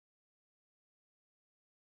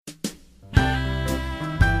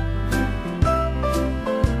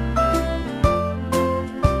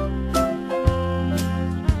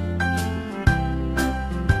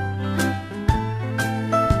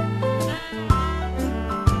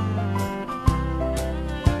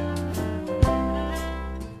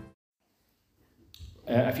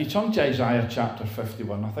you turn to Isaiah chapter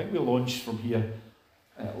 51, I think we launched from here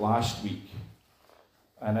last week.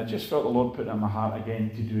 And I just felt the Lord put it in my heart again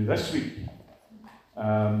to do this week.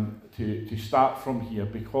 To start from here,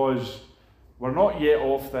 because we're not yet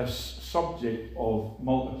off this subject of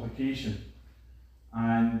multiplication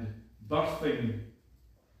and birthing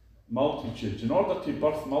multitudes. In order to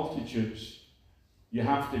birth multitudes, you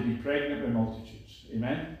have to be pregnant with multitudes.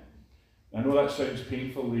 Amen? I know that sounds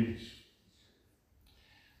painful, ladies.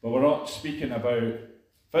 But we're not speaking about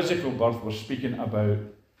physical birth, we're speaking about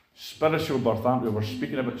spiritual birth, aren't we? We're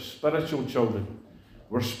speaking about spiritual children.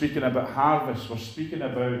 We're speaking about harvest. We're speaking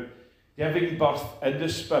about giving birth in the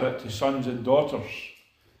Spirit to sons and daughters.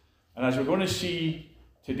 And as we're going to see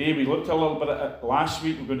today, we looked a little bit at it last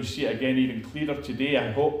week, we're going to see it again even clearer today,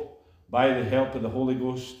 I hope, by the help of the Holy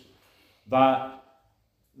Ghost, that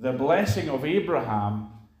the blessing of Abraham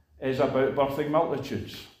is about birthing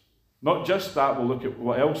multitudes. Not just that, we'll look at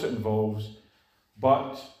what else it involves,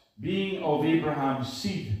 but being of Abraham's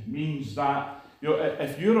seed means that,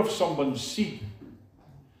 if you're of someone's seed,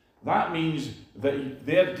 that means that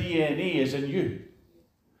their DNA is in you.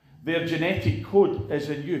 Their genetic code is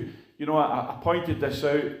in you. I pointed this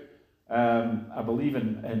out, I believe,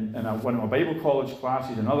 in one of my Bible college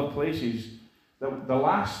classes and other places. The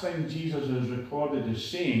last thing Jesus is recorded as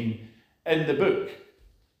saying in the book,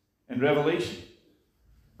 in Revelation,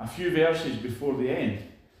 a few verses before the end,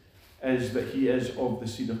 is that he is of the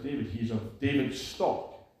seed of David. He is of David's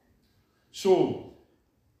stock. So,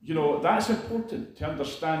 that's important to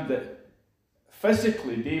understand that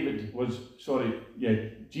physically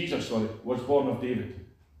Jesus was born of David,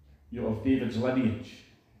 of David's lineage.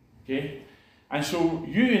 Okay? And so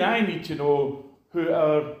you and I need to know who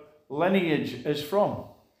our lineage is from.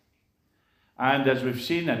 And as we've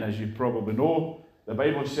seen, and as you probably know, the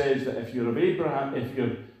Bible says that if you're of Abraham,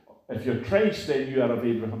 if you're Christ, then you are of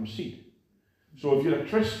Abraham's seed. So if you're a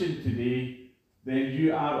Christian today, then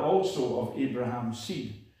you are also of Abraham's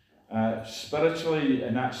seed. Spiritually,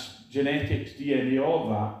 and that's genetics, DNA, all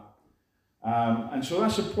of that. And so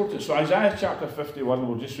that's important. So Isaiah chapter 51,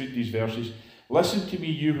 we'll just read these verses. Listen to me,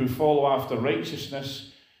 you who follow after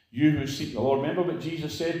righteousness, you who seek the Lord. Remember what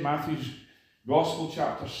Jesus said, Matthew's Gospel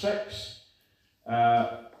chapter 6,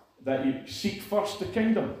 that you seek first the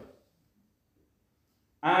kingdom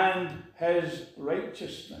and his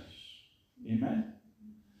righteousness. Amen.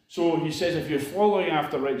 So he says, if you're following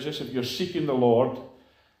after righteousness, if you're seeking the Lord,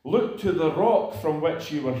 look to the rock from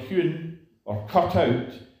which you were hewn or cut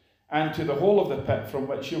out, and to the hole of the pit from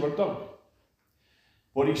which you were dug.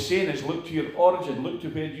 What he's saying is, look to your origin, look to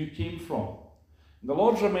where you came from. And the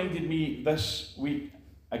Lord's reminded me this week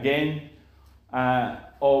again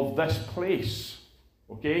of this place.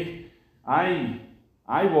 Okay, I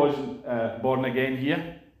wasn't born again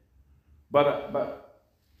here, but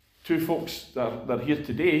two folks that are here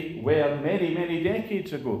today were many, many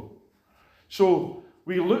decades ago. So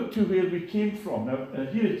we look to where we came from. Now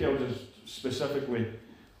here it tells us specifically,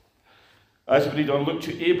 as we read on, look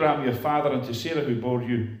to Abraham your father and to Sarah who bore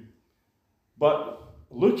you. But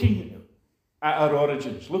looking at our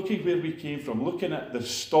origins, looking where we came from, looking at the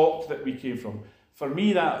stock that we came from, for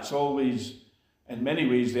me that's always, in many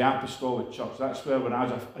ways, the apostolic church. That's where when I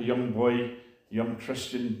was a young boy, a young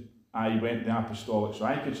Christian, I went the apostolic. So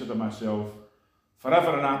I consider myself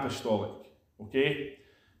forever an apostolic. Okay?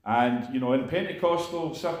 And, in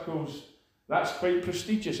Pentecostal circles, that's quite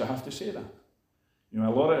prestigious, I have to say that.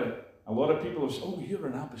 A lot of people have said, oh, you're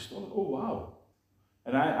an apostolic. Oh, wow.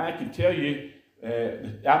 And I can tell you,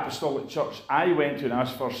 the apostolic church I went to when I was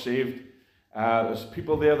first saved, there's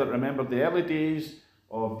people there that remembered the early days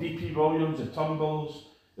of D.P. Williams, the Turnbulls,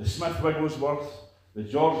 the Smith Wigglesworth, the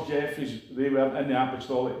George Jeffreys. They weren't in the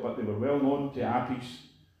apostolic, but they were well known to Appies.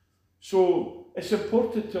 So it's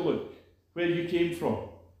important to look where you came from.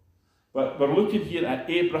 But we're looking here at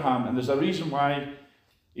Abraham, and there's a reason why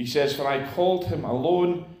he says, for I called him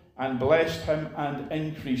alone and blessed him and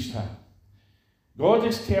increased him. God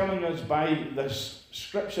is telling us by this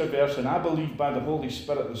scripture verse, and I believe by the Holy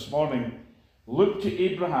Spirit this morning, look to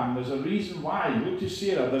Abraham, there's a reason why. Look to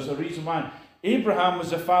Sarah, there's a reason why. Abraham was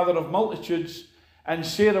the father of multitudes, and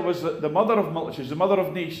Sarah was the mother of multitudes, the mother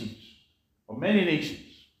of nations, of many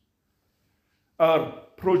nations. Our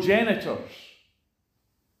progenitors.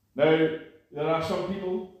 Now, there are some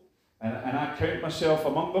people, and I count myself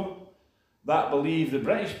among them, that believe the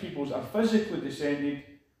British peoples are physically descended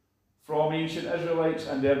from ancient Israelites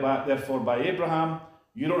and therefore by Abraham.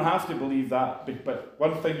 You don't have to believe that, but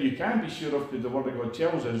one thing you can be sure of, because the Word of God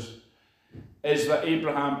tells us, is that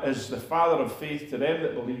Abraham is the father of faith to them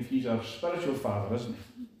that believe he's our spiritual father, isn't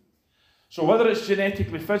he? So whether it's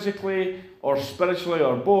genetically, physically, or spiritually,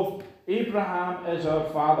 or both, Abraham is our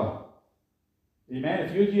father. Amen.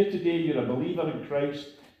 If you're here today, you're a believer in Christ,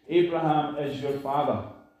 Abraham is your father.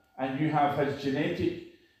 And you have his genetic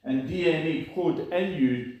and DNA code in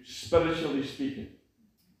you, spiritually speaking.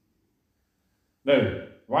 Now,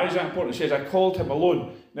 why is that important? It says, I called him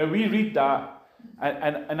alone. Now, we read that,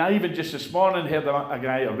 and I even just this morning heard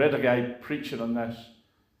read a guy preaching on this,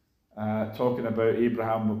 talking about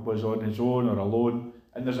Abraham was on his own or alone,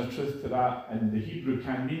 and there's a truth to that, and the Hebrew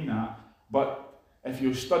can mean that, but if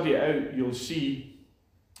you study it out, you'll see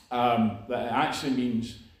that it actually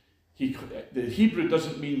means, the Hebrew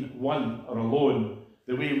doesn't mean one or alone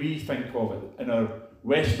the way we think of it in our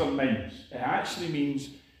Western minds. It actually means,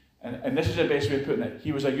 and this is the best way of putting it,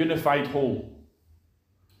 he was a unified whole.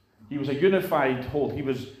 He was a unified whole. He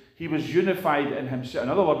was unified in himself. In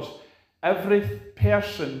other words, every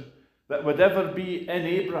person that would ever be in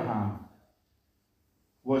Abraham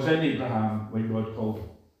was in Abraham when God called him.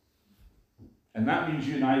 And that means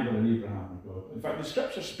you and I were in Abraham and God. In fact, the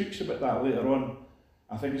scripture speaks about that later on.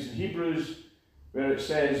 I think it's in Hebrews where it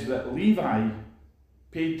says that Levi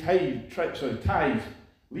paid tithe.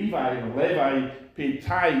 Levi paid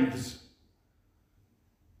tithes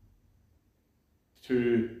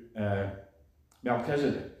to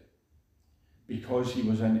Melchizedek because he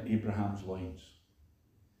was in Abraham's loins.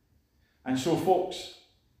 And so, folks,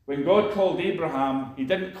 when God called Abraham, he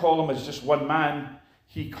didn't call him as just one man.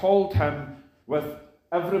 He called him with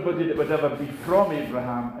everybody that would ever be from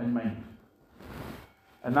Abraham in mind.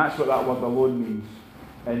 And that's what that word alone means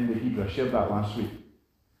in the Hebrew. I shared that last week.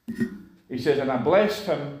 He says, and I blessed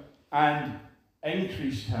him and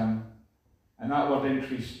increased him. And that word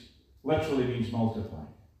increase literally means multiply.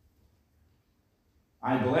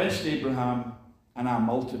 I blessed Abraham and I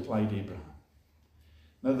multiplied Abraham.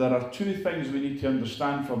 Now there are two things we need to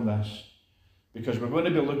understand from this, because we're going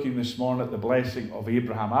to be looking this morning at the blessing of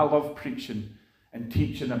Abraham. I love preaching and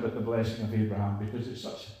teaching about the blessing of Abraham because it's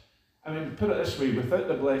such, put it this way, without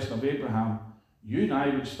the blessing of Abraham, you and I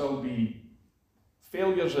would still be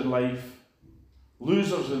failures in life,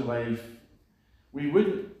 losers in life. We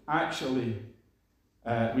wouldn't actually,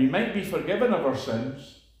 we might be forgiven of our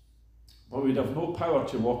sins, but we'd have no power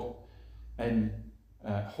to walk in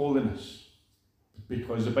holiness.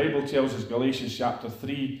 Because the Bible tells us, Galatians chapter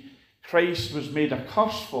 3, Christ was made a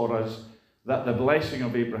curse for us that the blessing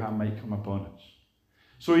of Abraham might come upon us.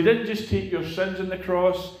 So he didn't just take your sins on the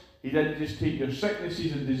cross, he didn't just take your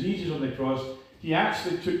sicknesses and diseases on the cross, he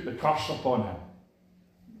actually took the curse upon him,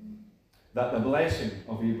 that the blessing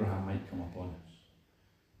of Abraham might come upon us.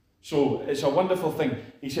 So it's a wonderful thing.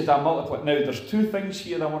 He said, I multiply. Now there's two things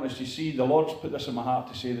here I want us to see. The Lord's put this in my heart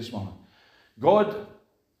to say this morning. God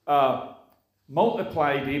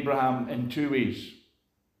multiplied Abraham in two ways.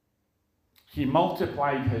 He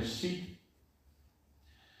multiplied his seed,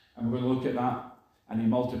 and we're going to look at that, and he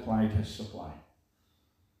multiplied his supply.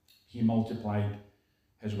 He multiplied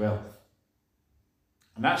his wealth.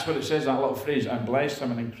 And that's what it says, that little phrase, and blessed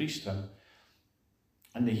him and increased him.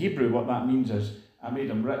 In the Hebrew, what that means is, I made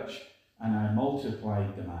him rich, and I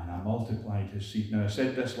multiplied the man. I multiplied his seed. Now, I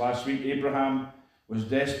said this last week, Abraham was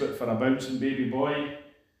desperate for a bouncing baby boy.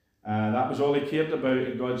 That was all he cared about,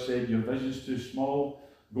 and God said, your vision's too small.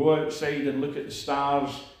 Go outside and look at the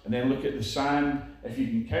stars, and then look at the sand. If you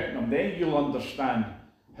can count them, then you'll understand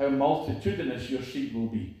how multitudinous your seed will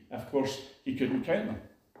be. Of course, he couldn't count them.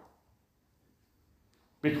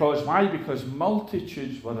 Because why? Because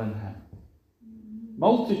multitudes were in him.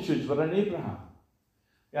 Multitudes were in Abraham.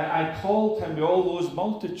 I called him with all those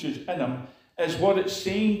multitudes in him, is what it's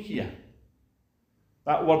saying here.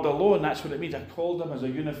 That word alone, that's what it means. I called him as a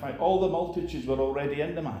unified. All the multitudes were already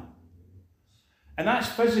in the man. And that's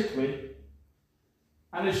physically,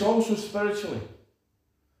 and it's also spiritually.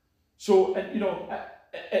 So,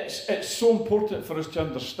 it's so important for us to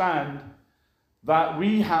understand that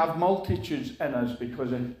we have multitudes in us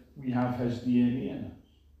because we have his DNA in us.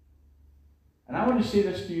 And I want to say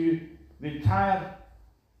this to you, the entire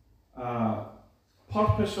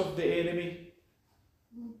purpose of the enemy,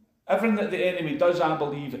 everything that the enemy does, I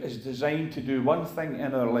believe, is designed to do one thing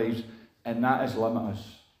in our lives, and that is limit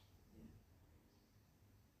us.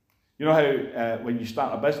 You know how when you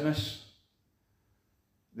start a business,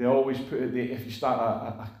 they always put it, if you start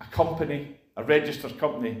a company, a registered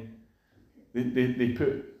company, they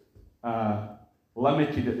put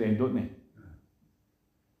limited at the end, don't they?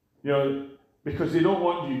 You know, because they don't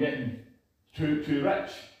want you getting too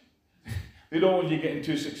rich. They don't want you getting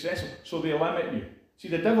too successful, so they limit you. See,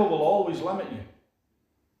 the devil will always limit you.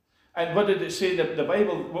 And what did it say? The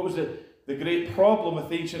Bible, what was the the great problem with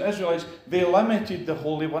the ancient Israelites, they limited the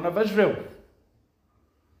Holy One of Israel.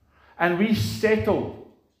 And we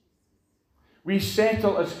settle. We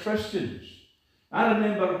settle as Christians. I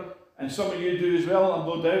remember, and some of you do as well, and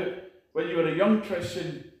no doubt, when you were a young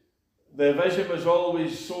Christian, the vision was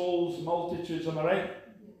always souls, multitudes, am I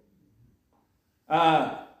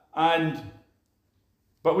right?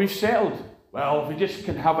 But we've settled. Well, if we just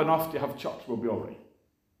can have enough to have church, we'll be all right.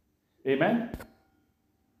 Amen?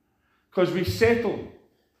 Because we settle.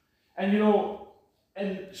 And you know,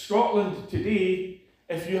 in Scotland today,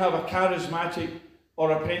 if you have a charismatic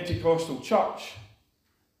or a Pentecostal church,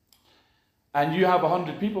 and you have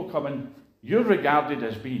 100 people coming, you're regarded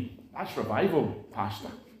as being, that's revival,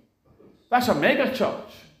 pastor. That's a mega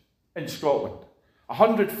church in Scotland.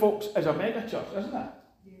 100 folks is a mega church, isn't it?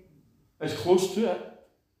 It's close to it.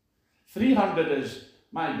 300 is,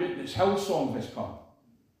 my goodness, Hillsong has come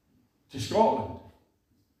to Scotland.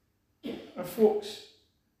 And folks,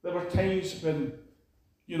 there were times when,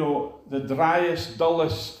 you know, the driest,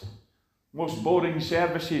 dullest, most boring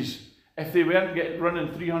services, if they weren't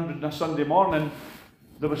running 300 on a Sunday morning,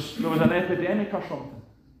 there was an epidemic or something.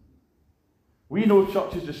 We know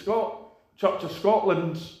Church of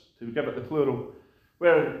Scotland's, to give it the plural,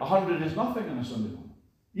 where 100 is nothing on a Sunday morning.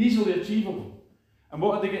 Easily achievable. And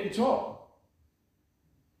what are they getting taught?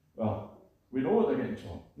 Well, we know what they're getting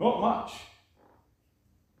taught. Not much.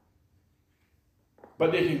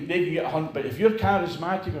 But they can get 100. But if you're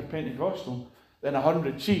charismatic or Pentecostal, then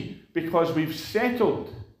 100. See, because we've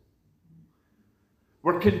settled.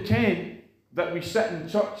 We're content that we sit in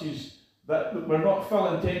churches that we're not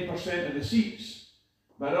filling 10% of the seats,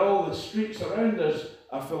 but all the streets around us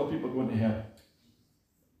are full of people going to hell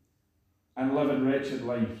and living wretched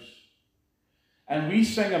lives. And we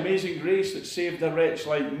sing Amazing Grace that saved a wretch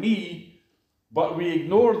like me, but we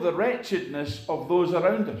ignore the wretchedness of those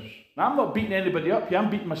around us. Now, I'm not beating anybody up here. I'm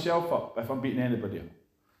beating myself up if I'm beating anybody up.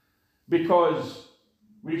 Because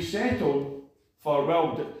we settle for,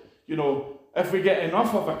 well, you know, if we get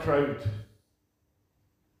enough of a crowd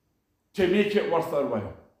to make it worth our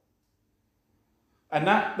while. And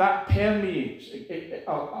that permeates,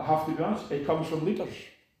 I have to be honest, it comes from leaders.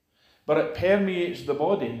 But it permeates the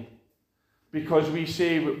body because we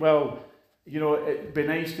say, well, you know, it'd be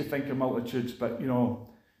nice to think of multitudes, but, you know,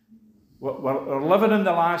 we're living in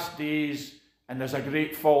the last days and there's a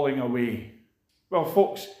great falling away. Well,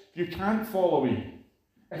 folks, you can't fall away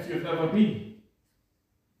if you've never been.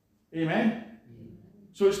 Amen?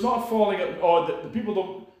 So it's not falling at, the people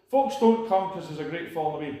don't, folks don't come because there's a great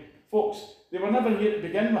falling away. Folks, they were never here to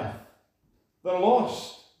begin with. They're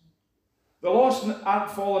lost. The lost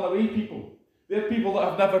aren't falling away people. They're people that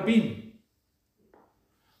have never been.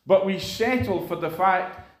 But we settle for the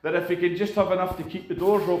fact that if we can just have enough to keep the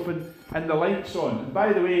doors open and the lights on. And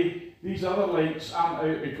by the way, these other lights aren't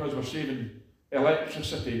out because we're saving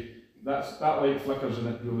electricity. That light flickers and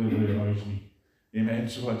it really, really annoys me. Amen.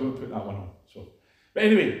 So I don't put that one on. But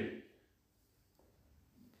anyway,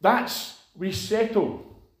 we settle.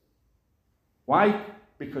 Why?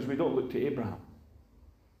 Because we don't look to Abraham.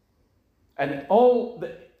 And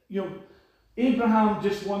Abraham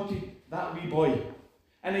just wanted that wee boy.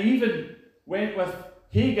 And he even went with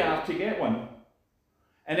Hagar to get one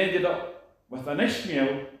and ended up with an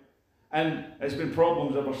Ishmael, and there's been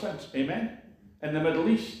problems ever since, amen, in the Middle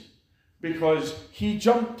East, because he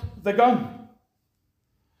jumped the gun.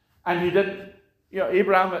 And he didn't,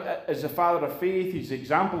 Abraham is the father of faith, he's the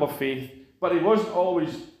example of faith, but he wasn't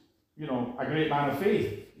always, a great man of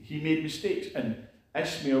faith. He made mistakes, and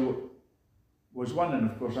Ishmael was one,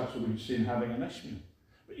 and of course that's what we're saying, having an Ishmael.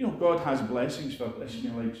 But God has blessings for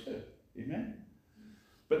Ishmaelites too, amen?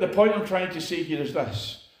 But the point I'm trying to say here is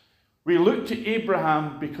this. We look to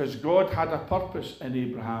Abraham because God had a purpose in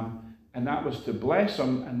Abraham, and that was to bless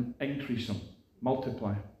him and increase him,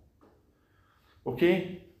 multiply.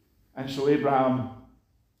 Okay? And so Abraham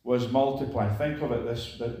was multiplied. Think of it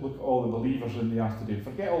look at all the believers in the earth today.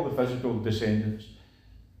 Forget all the physical descendants.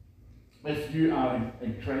 If you are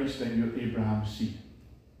in Christ, then you're Abraham's seed.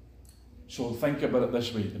 So think about it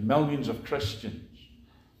this way. The millions of Christians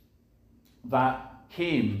that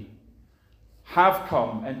have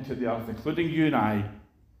come into the earth, including you and I,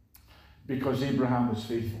 because Abraham was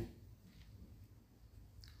faithful.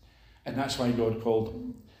 And that's why God called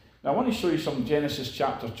him. Now I want to show you some Genesis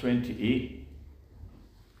chapter 28.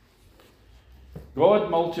 God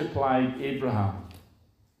multiplied Abraham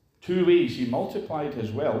two ways. He multiplied his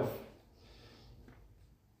wealth.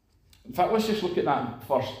 In fact, let's just look at that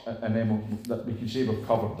first, and then we can say we've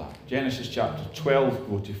covered that. Genesis chapter 12,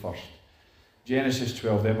 go to first. Genesis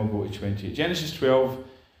 12, then we'll go to 28. Genesis 12,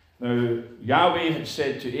 now Yahweh had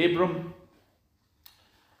said to Abram,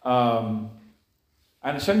 And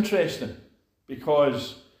it's interesting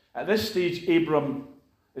because at this stage, Abram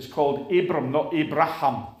is called Abram, not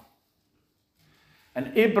Abraham.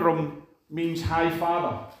 And Abram means high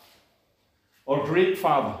father or great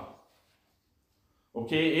father.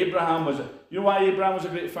 Okay, Abraham was, you know why Abraham was a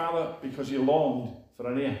great father? Because he longed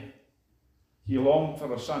for an heir. He longed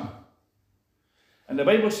for a son. And the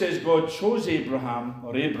Bible says God chose Abraham,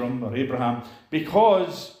 or Abraham,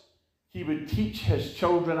 because he would teach his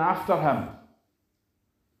children after him.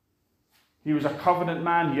 He was a covenant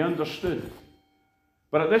man, he understood.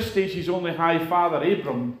 But at this stage, he's only high father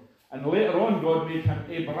Abram, and later on God made him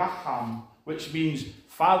Abraham, which means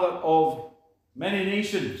father of many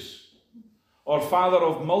nations, or father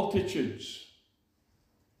of multitudes.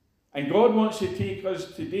 And God wants to take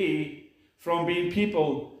us today from being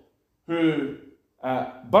people who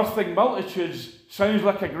birthing multitudes sounds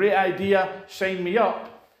like a great idea, sign me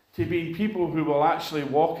up, to being people who will actually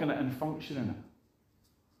walk in it and function in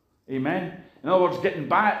it. Amen? In other words, getting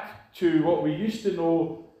back to what we used to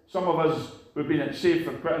know, some of us who've been at SAVE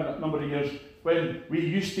for quite a number of years, when we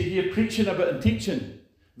used to hear preaching about and teaching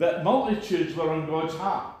that multitudes were on God's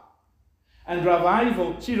heart. And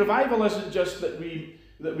revival isn't just that we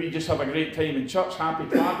just have a great time in church, happy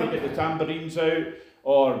clappy, get the tambourines out,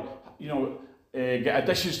 or get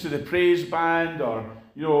additions to the praise band, or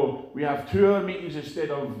we have 2-hour meetings instead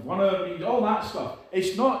of 1-hour meetings, all that stuff.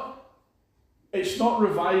 It's not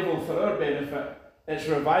revival for our benefit, it's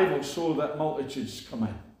revival so that multitudes come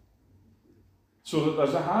in. So that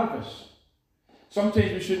there's a harvest.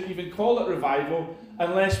 Sometimes we shouldn't even call it revival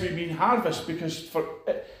unless we mean harvest, because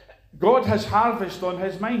God has harvest on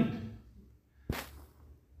his mind.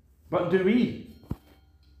 But do we?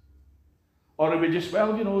 Or are we just, as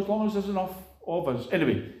long as there's enough of us.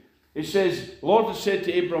 Anyway, it says, Lord had said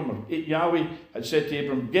to Abram, or Yahweh had said to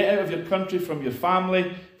Abram, get out of your country, from your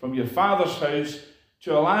family, from your father's house,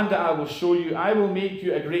 to a land that I will show you. I will make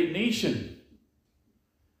you a great nation.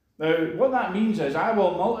 Now, what that means is, I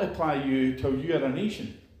will multiply you till you are a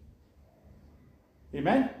nation.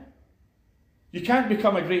 Amen? You can't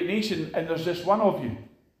become a great nation and there's just one of you.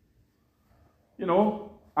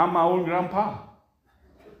 I'm my own grandpa.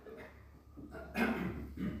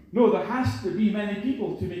 No, there has to be many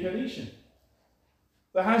people to make a nation.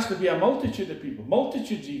 There has to be a multitude of people,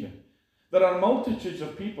 multitudes even. There are multitudes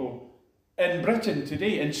of people in Britain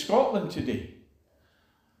today, in Scotland today.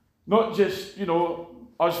 Not just,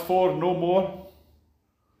 us four, no more.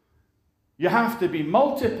 You have to be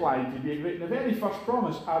multiplied to be a great. The very first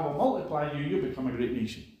promise, I will multiply you, you become a great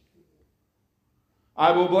nation.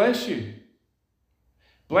 I will bless you.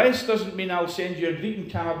 Bless doesn't mean I'll send you a greeting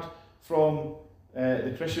card from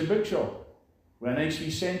the Christian bookshop with a nice wee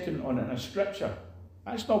sentence on it and a scripture.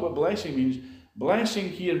 That's not what blessing means. Blessing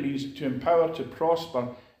here means to empower, to prosper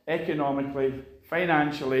economically,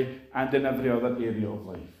 financially, and in every other area of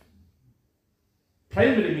life.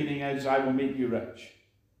 Primary meaning is, I will make you rich.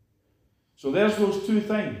 So there's those two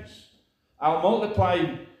things. I'll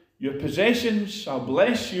multiply your possessions, I'll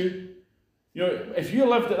bless you. If you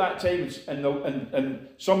lived at that time and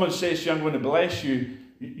someone says to you, I'm going to bless you,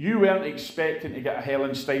 you weren't expecting to get a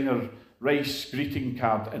Helen Steiner Rice greeting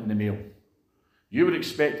card in the mail. You were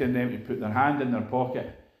expecting them to put their hand in their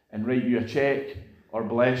pocket and write you a check, or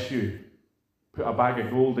bless you, put a bag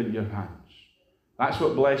of gold in your hands. That's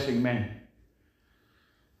what blessing meant.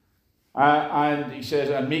 And he says,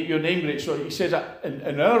 and make your name great. So he says that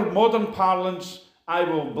in our modern parlance, I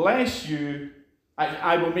will bless you,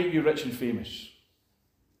 I will make you rich and famous.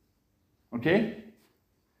 Okay?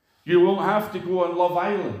 You won't have to go on Love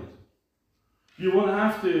Island. You won't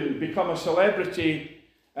have to become a celebrity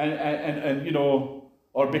and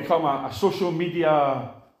or become a social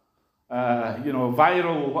media,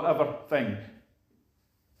 viral, whatever thing.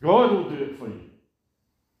 God will do it for you.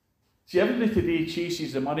 See, everybody today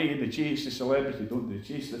chases the money and they chase the celebrity, don't they? They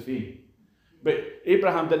chase the fame. But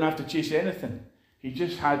Abraham didn't have to chase anything. He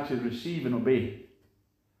just had to receive and obey.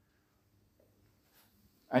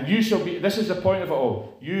 And you shall be, this is the point of it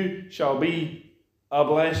all, you shall be a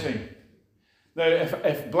blessing. Now,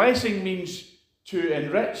 if blessing means to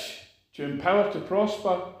enrich, to empower, to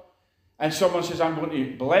prosper, and someone says, I'm going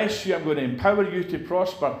to bless you, I'm going to empower you to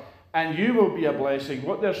prosper, and you will be a blessing,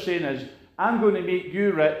 what they're saying is, I'm going to make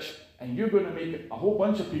you rich, and you're going to make a whole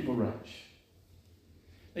bunch of people rich.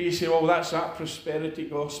 Now you say, well, that's that prosperity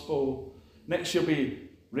gospel. Next you'll be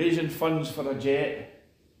raising funds for a jet.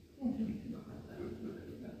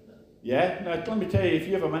 Yeah, now let me tell you, if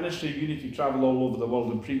you have a ministry, you need to travel all over the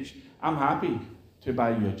world and preach. I'm happy to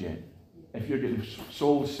buy you a jet. If you're getting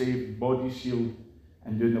souls saved, bodies healed,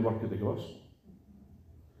 and doing the work of the gospel.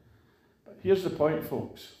 But here's the point,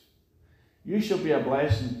 folks. You shall be a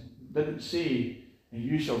blessing, didn't say, and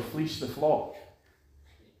you shall fleece the flock.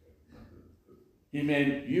 He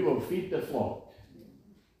meant you will feed the flock.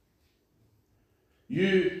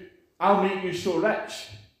 I'll make you so rich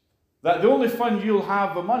that the only fun you'll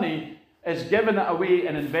have the money is giving it away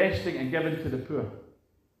and investing and giving to the poor.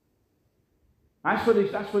 That's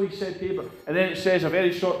what he said to Abraham. And then it says a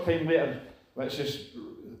very short time later, let's just,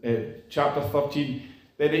 chapter 13,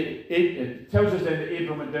 then it tells us then that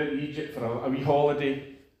Abraham went down to Egypt for a wee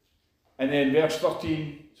holiday. And then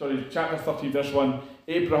chapter 13, verse 1,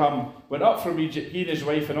 Abraham went up from Egypt, he and his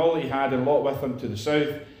wife and all that he had, and Lot with him to the south.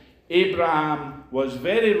 Abraham was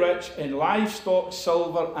very rich in livestock,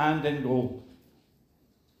 silver, and in gold.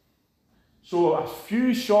 So a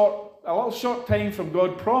little short time from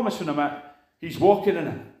God promising him it, he's walking in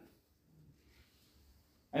it.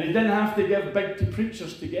 And he didn't have to give big to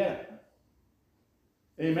preachers to get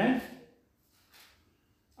it. Amen?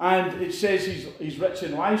 And it says he's rich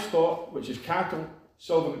in livestock, which is cattle,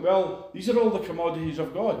 silver. Well, these are all the commodities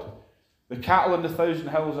of God. The cattle on the 1,000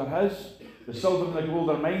 hills are his. The silver and the gold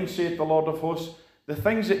are mine, saith the Lord of hosts. The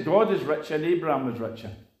things that God is rich in, Abraham was rich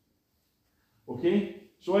in. Okay?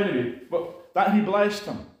 So anyway, but that he blessed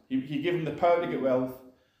him. He gave him the power to get wealth.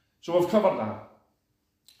 So we've covered that.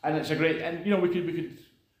 And it's a great, and we could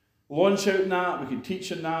launch out on that, we could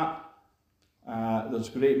teach on that. There's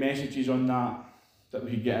great messages on that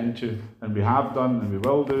we could get into, and we have done, and we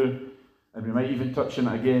will do, and we might even touch on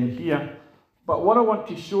it again here. But what I want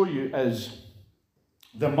to show you is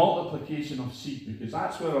the multiplication of seed, because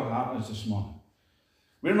that's where our heart is this morning.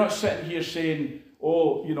 We're not sitting here saying,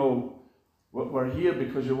 we're here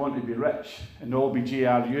because we want to be rich and all be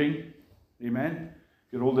J.R. Ewing. Amen?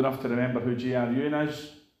 If you're old enough to remember who J.R. Ewing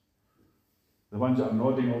is, the ones that are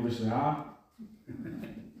nodding obviously are.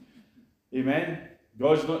 Amen?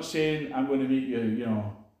 God's not saying, I'm going to make you,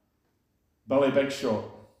 Billy Big Shot.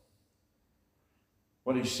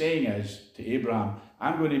 What he's saying is to Abraham,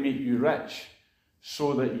 I'm going to make you rich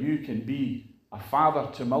so that you can be a father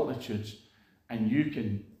to multitudes and you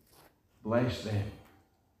can bless them.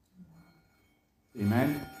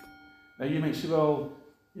 Amen? Now you might say, well,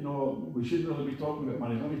 we shouldn't really be talking about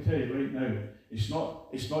money. Let me tell you right now, it's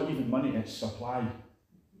not even money, it's supply.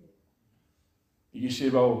 You say,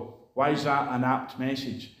 well, why is that an apt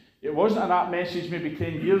message? It wasn't an apt message maybe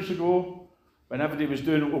 10 years ago when everybody was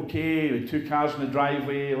doing okay, with 2 cars in the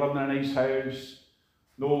driveway, living in a nice house,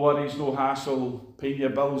 no worries, no hassle, paying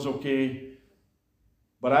your bills okay.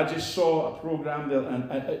 But I just saw a program there and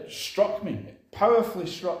it struck me, it powerfully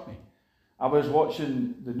struck me. I was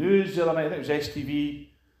watching the news the other night, I think it was STV,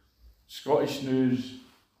 Scottish News,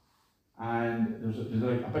 and there was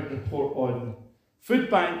a big report on food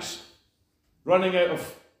banks running out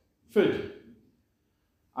of food.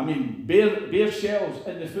 I mean, bare shelves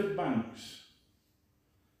in the food banks.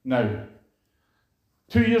 Now,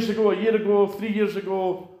 2 years ago, a year ago, 3 years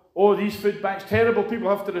ago, these food banks, terrible people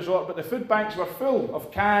have to resort, but the food banks were full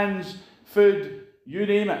of cans, food, you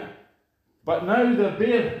name it. But now they're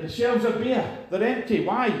bare, the shelves are bare, they're empty.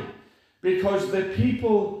 Why? Because the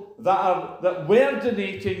people that were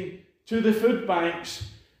donating to the food banks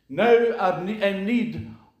now are in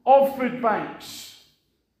need of food banks.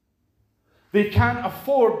 They can't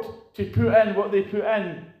afford to put in what they put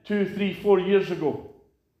in 2, 3, 4 years ago.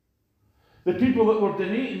 The people that were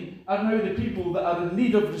donating are now the people that are in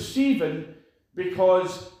need of receiving,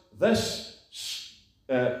 because this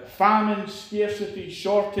famine, scarcity,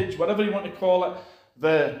 shortage, whatever you want to call it,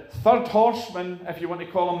 the third horseman, if you want to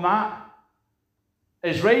call him that,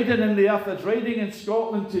 is riding in the earth, is riding in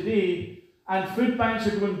Scotland today, and food banks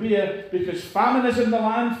are going bare because famine is in the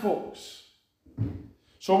land, folks.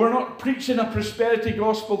 So we're not preaching a prosperity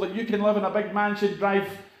gospel that you can live in a big mansion, drive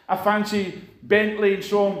a fancy Bentley and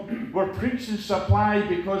so on. We're preaching supply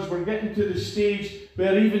because we're getting to the stage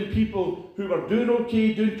where even people who are doing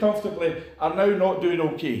okay, doing comfortably, are now not doing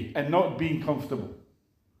okay and not being comfortable.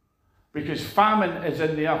 Because famine is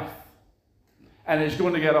in the earth and it's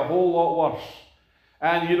going to get a whole lot worse.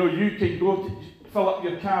 And you can go to fill up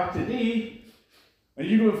your car today, and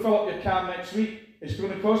you go and fill up your car next week, it's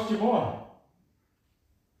going to cost you more.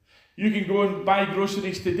 You can go and buy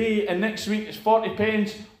groceries today, and next week it's 40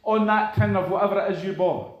 pence on that tin of whatever it is you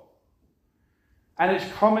bought. And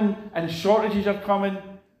it's coming, and shortages are coming,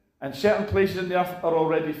 and certain places in the earth are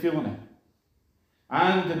already feeling it.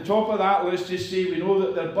 And on top of that, let's just say we know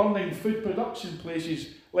that they're burning food production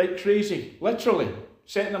places like crazy, literally,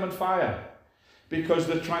 setting them on fire, because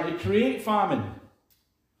they're trying to create famine.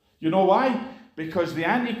 You know why? Because the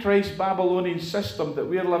Antichrist Babylonian system that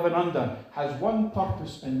we're living under has one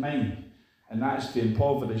purpose in mind, and that is to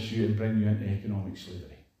impoverish you and bring you into economic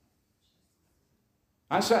slavery.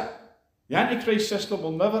 That's it. The Antichrist system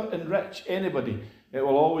will never enrich anybody. It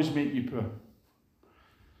will always make you poor.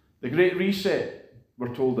 The Great Reset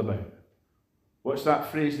we're told about. What's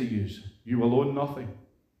that phrase they use? You will own nothing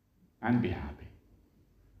and be happy.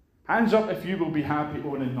 Hands up if you will be happy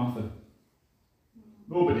owning nothing.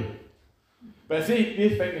 Nobody. But if they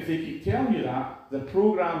think if they keep telling you that, they're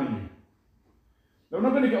programming you. We're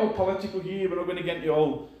not going to get all political here, we're not going to get into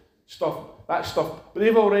all that stuff, but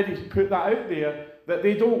they've already put that out there, that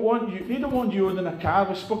they don't want you owning a car.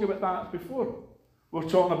 We spoke about that before. We're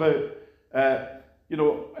talking about,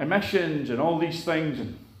 emissions and all these things,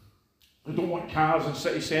 and they don't want cars in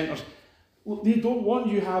city centres. Well, they don't want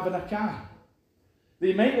you having a car.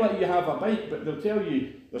 They might let you have a bike, but they'll tell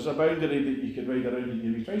you there's a boundary that you can ride around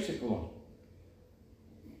in your tricycle on.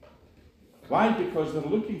 Why? Because they're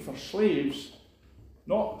looking for slaves,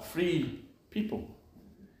 not free people.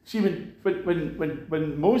 See,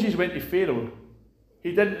 when Moses went to Pharaoh,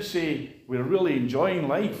 he didn't say, we're really enjoying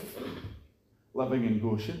life living in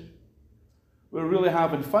Goshen. We're really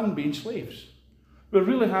having fun being slaves. We're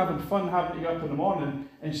really having fun having to get up in the morning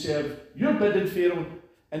and serve your bidding, Pharaoh,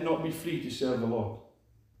 and not be free to serve the Lord.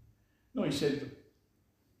 No, he said,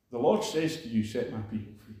 the Lord says to you, set my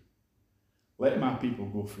people free. Let my people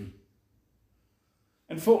go free.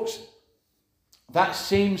 And folks, that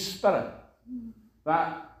same spirit,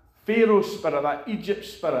 that Pharaoh spirit, that Egypt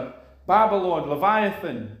spirit, Babylon,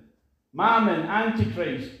 Leviathan, Mammon,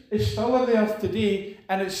 Antichrist, is still on the earth today,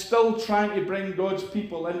 and it's still trying to bring God's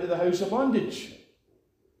people into the house of bondage.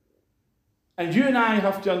 And you and I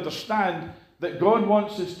have to understand that God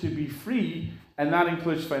wants us to be free, and that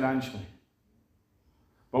includes financially.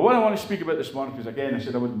 But what I want to speak about this morning, because again, I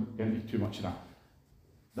said I wouldn't get into too much of that.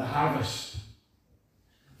 The harvest.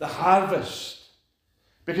 The harvest.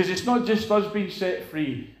 Because it's not just us being set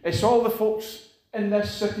free. It's all the folks in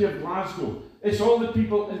this city of Glasgow. It's all the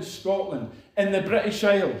people in Scotland, in the British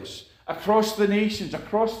Isles, across the nations,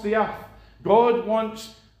 across the earth. God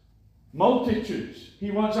wants multitudes.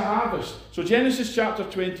 He wants a harvest. So Genesis chapter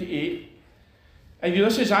 28, and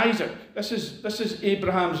this is Isaac. This is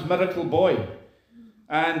Abraham's miracle boy.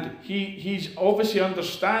 And he's obviously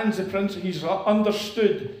understands the principle. He's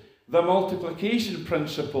understood the multiplication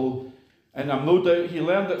principle, and I'm no doubt he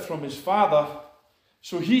learned it from his father.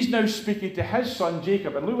 So he's now speaking to his son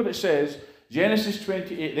Jacob. And look what it says, Genesis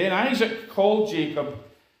 28. Then Isaac called Jacob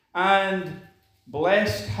and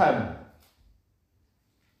blessed him.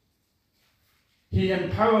 He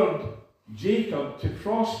empowered Jacob to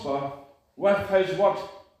prosper with his word.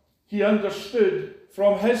 He understood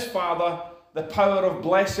from his father the power of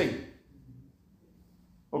blessing.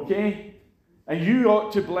 Okay? And you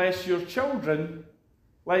ought to bless your children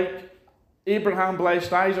like Abraham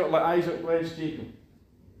blessed Isaac, like Isaac blessed Jacob.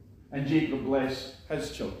 And Jacob blessed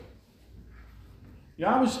his children.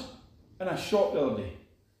 I was in a shop the other day,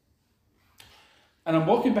 and I'm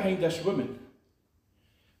walking behind this woman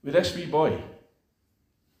with this wee boy.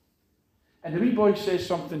 And the wee boy says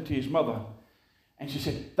something to his mother, and she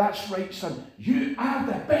said, "That's right, son. You are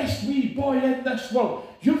the best wee boy in this world.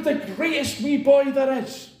 You're the greatest wee boy there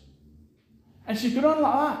is." And she got on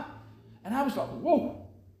like that. And I was like, whoa.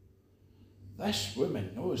 This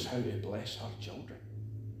woman knows how to bless her children.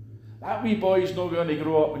 That wee boy's not going to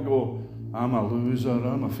grow up and go, I'm a loser,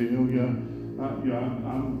 I'm a failure,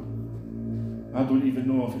 I don't even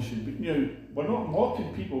know if I should be. We're not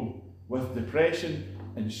mocking people with depression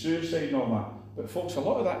and suicide and all that. But folks, a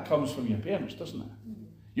lot of that comes from your parents, doesn't it?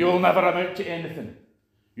 You'll never amount to anything.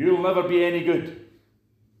 You'll never be any good.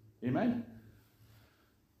 Amen?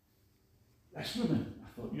 This woman, I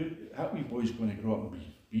thought, that wee boy's going to grow up and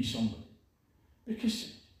be somebody.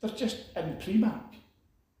 Because they're just in Primark.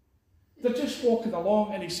 They're just walking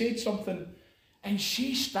along, and he said something, and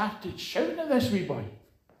she started shouting at this wee boy.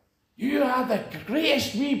 You are the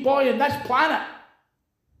greatest wee boy on this planet.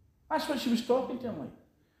 That's what she was talking to him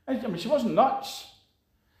like. I mean, she wasn't nuts,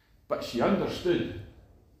 but she understood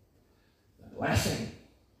the blessing.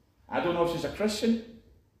 I don't know if she's a Christian,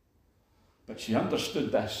 but she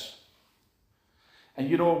understood this. And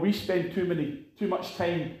we spend too much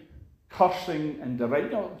time cursing and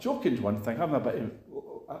deriding. Joking's one thing, having a bit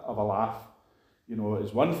of a laugh,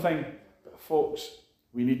 is one thing. But folks,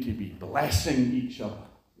 we need to be blessing each other.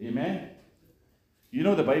 Amen?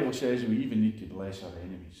 The Bible says we even need to bless our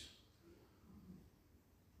enemies.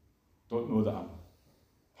 Don't know that I'm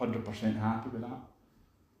 100% happy with that.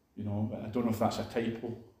 I don't know if that's a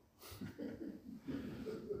typo.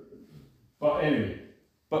 But anyway,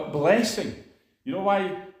 but blessing. You know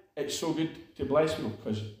why it's so good to bless people?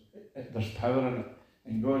 Because there's power in it.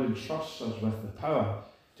 And God entrusts us with the power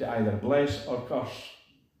to either bless or curse.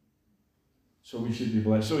 So we should be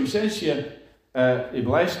blessed. So he says here, he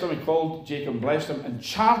blessed him, he called Jacob, blessed him, and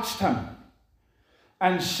charged him,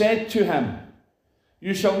 and said to him,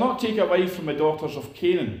 you shall not take a wife from the daughters of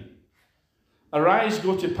Canaan. Arise,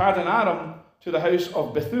 go to Paddan Aram, to the house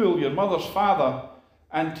of Bethuel, your mother's father,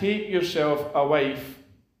 and take yourself a wife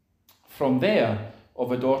from there of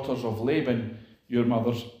the daughters of Laban, your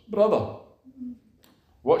mother's brother.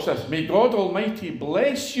 Watch this. May God Almighty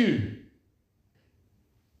bless you.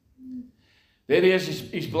 There he is,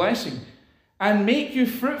 his blessing. And make you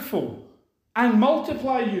fruitful, and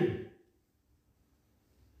multiply you.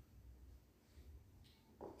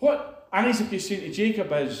 What Isaac is saying to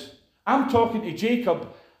Jacob is, I'm talking to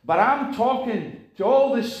Jacob, but I'm talking to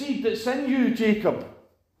all the seed that's in you, Jacob.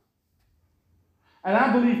 And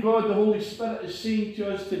I believe God, the Holy Spirit, is saying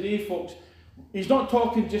to us today, folks, he's not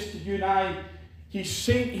talking just to you and I. He's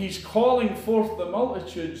saying, he's calling forth the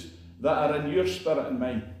multitudes that are in your spirit and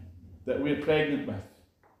mine, that we're pregnant with.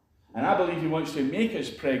 And I believe he wants to make us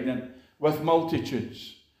pregnant with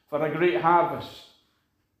multitudes for a great harvest.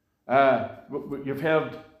 You've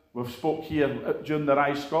heard, we've spoke here during the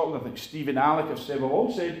Rise Scotland, I think Stephen Alec have said, we've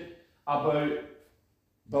all said about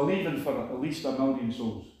believing for at least 1 million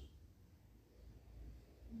souls.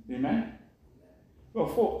 Amen? Well,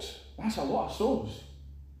 folks, that's a lot of souls.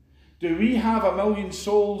 Do we have 1 million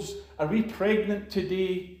souls? Are we pregnant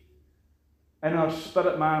today in our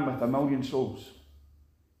spirit man with 1 million souls?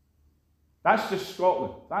 That's just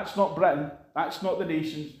Scotland. That's not Britain. That's not the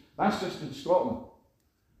nations. That's just in Scotland.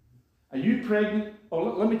 Are you pregnant? Or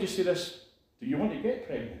let me just say this. Do you want to get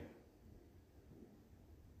pregnant?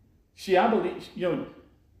 See, I believe,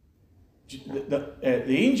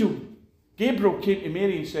 the angel Gabriel came to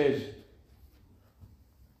Mary and says,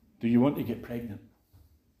 do you want to get pregnant?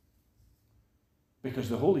 Because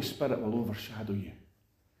the Holy Spirit will overshadow you.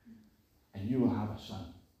 And you will have a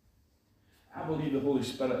son. I believe the Holy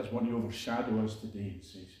Spirit is wanting to overshadow us today and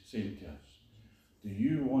saying to us, do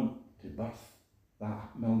you want to birth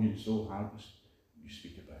that 1 million soul harvest you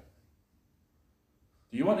speak about?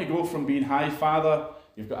 Do you want to go from being high father,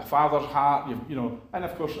 you've got a father's heart, and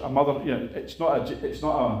of course a mother, it's not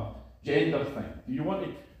a gender thing. Do you want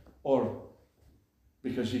to, or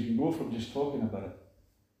because you can go from just talking about it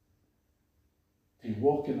to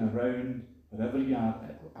walking around wherever you are,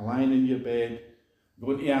 lying in your bed,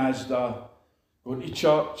 going to Asda, going to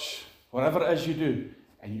church, whatever it is you do,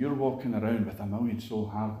 and you're walking around with 1 million soul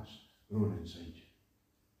harvest growing inside you.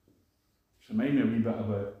 It's reminding me a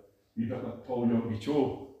wee bit like Paul Yonggi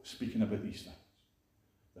Cho speaking about these things.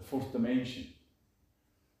 The fourth dimension.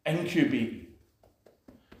 Incubating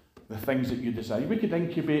the things that you desire. We could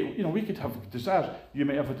incubate, we could have desires. You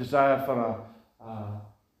might have a desire for a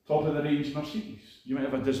top of the range Mercedes. You might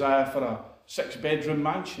have a desire for a 6-bedroom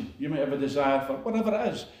mansion. You might have a desire for whatever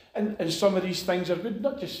it is. And some of these things are good,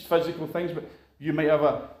 not just physical things, but you might have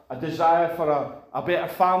a desire for a better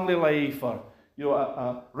family life, or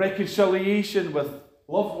a reconciliation with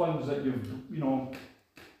loved ones that you've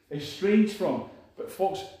estranged from. But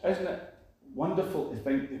folks, isn't it wonderful to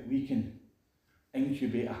think that we can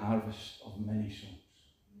incubate a harvest of many souls?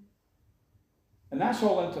 And that's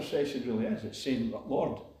all intercession really is. It's saying,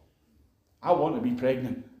 Lord, I want to be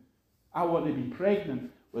pregnant. I want to be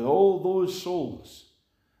pregnant with all those souls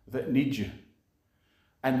that need you,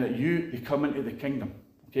 and that they come into the kingdom.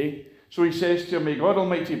 Okay? So he says to him, may God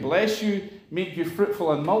Almighty bless you, make you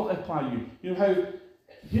fruitful, and multiply you. You know how,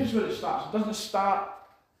 here's where it starts. It doesn't start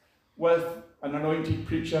with an anointed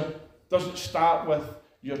preacher. It doesn't start with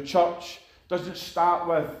your church. It doesn't start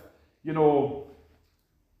with,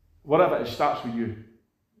 whatever. It starts with you.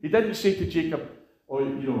 He didn't say to Jacob,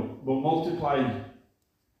 we'll multiply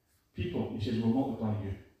people. He says, we'll multiply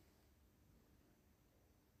you.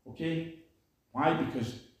 Okay? Why?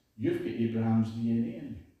 Because you've got Abraham's DNA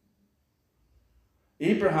in you.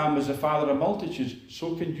 Abraham was the father of multitudes,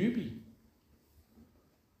 so can you be.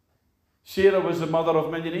 Sarah was the mother of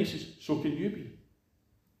many nations, so can you be.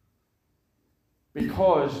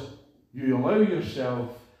 Because you allow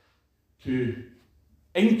yourself to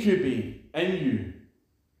incubate in you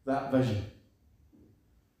that vision.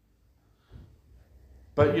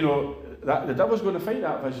 But the devil's going to fight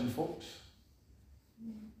that vision, folks.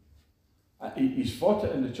 He's fought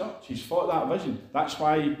it in the church. He's fought that vision. That's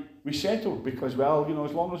why we settle, because, as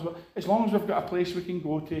long as we've got a place we can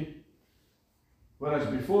go to. Whereas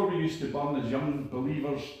before we used to burn as young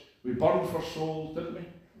believers, we burned for souls, didn't we?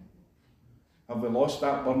 Have we lost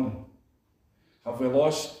that burning? Have we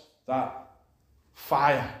lost that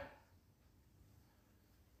fire?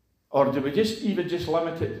 Or do we just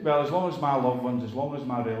limit it, well, as long as my loved ones, as long as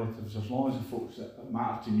my relatives, as long as the folks that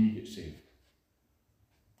matter to me get saved?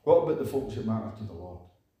 What about the folks that matter to the Lord?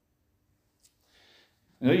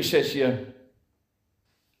 And he says here,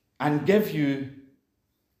 and give you,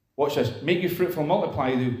 watch this, make you fruitful,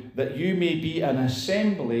 multiply you, that you may be an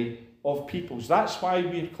assembly of peoples. That's why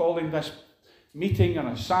we're calling this meeting on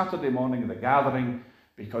a Saturday morning, the gathering,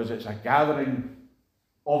 because it's a gathering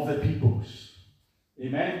of the peoples.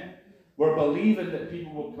 Amen? We're believing that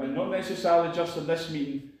people will come in, not necessarily just in this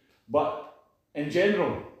meeting, but in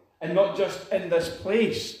general, and not just in this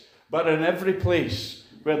place, but in every place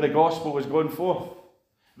where the gospel was going forth.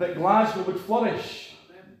 That Glasgow would flourish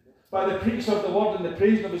by the preaching of the Lord and the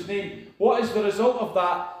praising of his name. What is the result of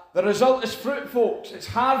that? The result is fruit, folks. It's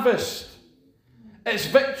harvest. It's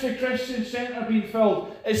Victory Christian Centre being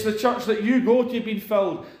filled. It's the church that you go to being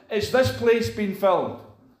filled. It's this place being filled.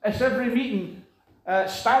 It's every meeting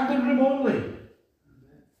standing room only.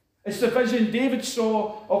 It's the vision David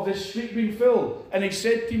saw of this street being filled. And he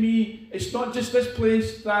said to me, it's not just this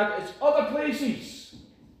place, Dad, it's other places.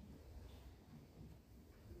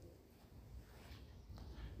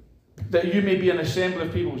 That you may be an assembly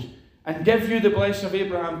of peoples, and give you the blessing of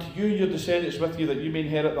Abraham, to you and your descendants with you, that you may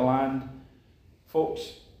inherit the land.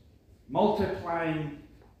 Folks, multiplying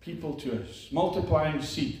people to us, multiplying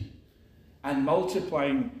seed, and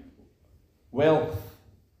multiplying wealth.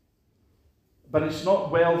 But it's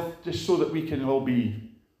not wealth just so that we can all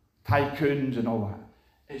be tycoons and all that.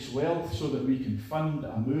 It's wealth so that we can fund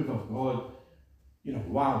a move of God. You know,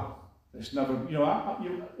 wow. It's never, you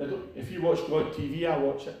know, if you watch God TV, I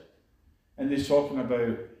watch it. And they're talking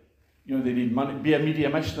about, you know, they need money, be a media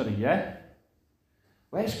missionary, yeah?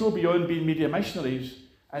 Let's go beyond being media missionaries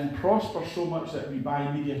and prosper so much that we buy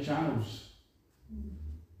media channels.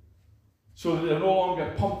 So that they're no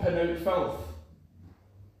longer pumping out filth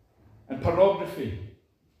and pornography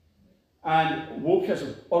and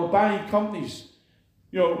wokeism, or buying companies.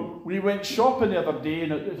 You know, we went shopping the other day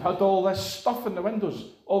and it had all this stuff in the windows,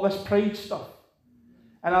 all this Pride stuff.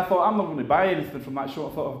 And I thought, I'm not going to buy anything from that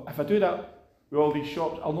shop. I thought, if I do that with all these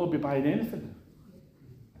shops, I'll not be buying anything.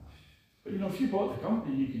 But you know, if you bought the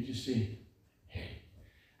company, you could just say, hey,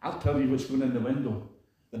 I'll tell you what's going in the window.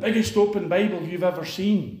 The biggest open Bible you've ever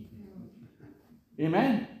seen.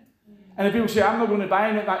 Amen. And if people say, I'm not going to buy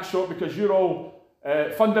in at that shop because you're all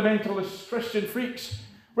fundamentalist Christian freaks.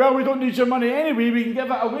 Well, we don't need your money anyway. We can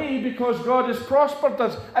give it away because God has prospered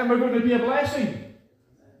us and we're going to be a blessing.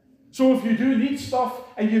 So if you do need stuff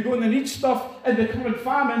and you're going to need stuff in the current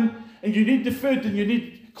famine and you need the food and you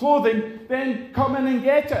need clothing, then come in and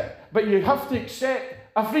get it. But you have to accept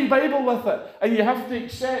a free Bible with it, and you have to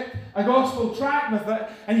accept a gospel tract with it,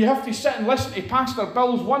 and you have to sit and listen to Pastor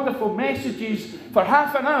Bill's wonderful messages for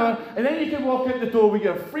half an hour, and then you can walk out the door with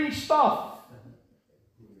your free stuff.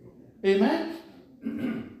 Amen?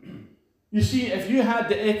 You see, if you had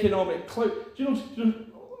the economic clout, do you know,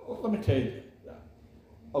 let me tell you,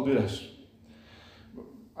 I'll do this.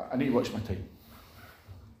 I need to watch my time.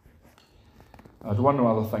 There's one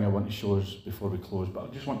other thing I want to show us before we close, but I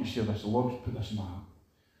just want to share this. The Lord's put this in my heart.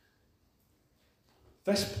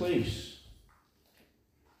 This place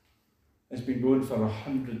has been going for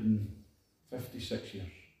 157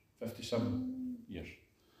 years.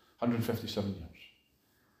 157 years.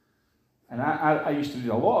 And I used to read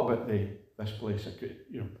a lot about this place,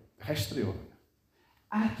 the history of it.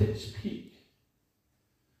 At its peak,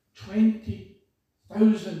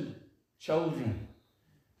 20,000 children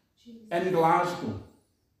in Glasgow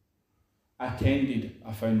attended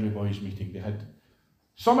a Foundry Boys meeting. They had,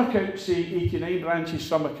 some accounts say 89 branches,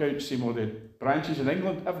 some accounts say more than branches in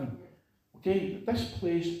England, even. Okay, this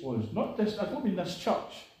place was, not this, I don't mean this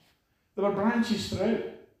church, there were branches throughout.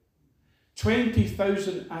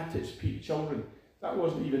 20,000 at its peak children. That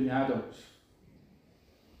wasn't even the adults.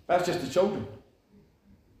 That's just the children.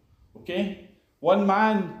 Okay? One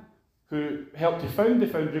man who helped to found the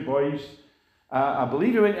Foundry Boys, I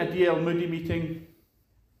believe he went to a D.L. Moody meeting,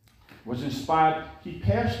 was inspired. He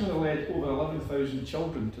personally led over 11,000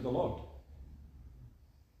 children to the Lord.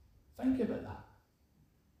 Think about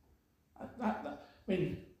that. I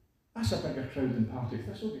mean, that's a bigger crowd than Partick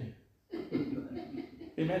Thistlegate.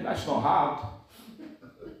 Amen. That's not hard.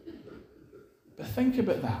 But think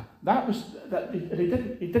about that.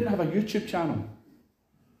 He didn't have a YouTube channel.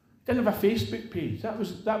 He didn't have a Facebook page. That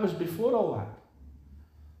was before all that.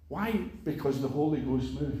 Why? Because the Holy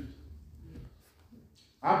Ghost moved.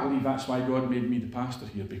 I believe that's why God made me the pastor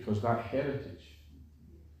here, because that heritage,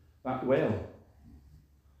 that well.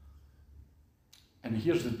 And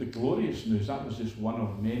here's the glorious news. That was just one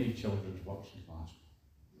of many children's works in Glasgow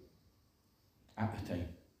at the time.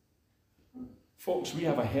 Folks, we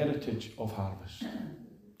have a heritage of harvest.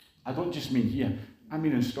 I don't just mean here, I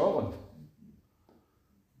mean in Scotland.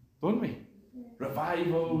 Don't we?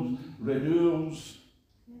 Revivals, renewals,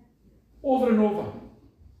 over and over.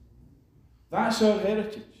 That's our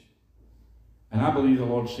heritage. And I believe the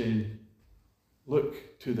Lord's saying,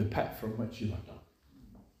 look to the pit from which you were dug.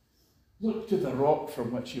 Look to the rock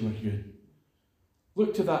from which you were hewn.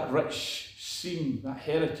 Look to that rich seam, that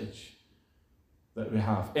heritage that we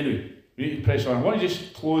have. Anyway, we need to press on. I want to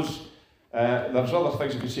just close. There's other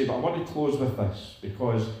things I could say, but I want to close with this,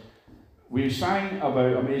 because we sang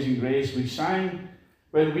about Amazing Grace. We sang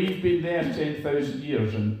when we've been there 10,000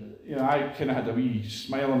 years, and I kind of had a wee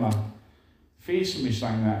smile on my face when we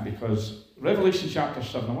sang that, because Revelation chapter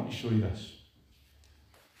 7, I want to show you this.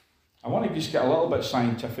 I want to just get a little bit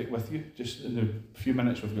scientific with you, just in the few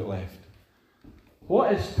minutes we've got left.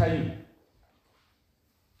 What is time?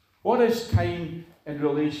 What is time in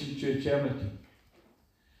relation to eternity?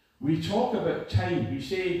 We talk about time. We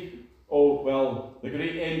say, oh, well, the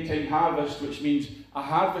great end time harvest, which means a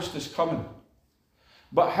harvest is coming.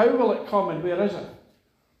 But how will it come and where is it?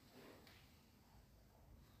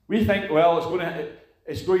 We think, well,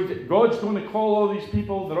 God's going to call all these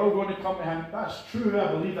people, they're all going to come to him. That's true,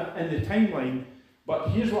 I believe that in the timeline. But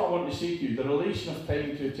here's what I want to say to you, the relation of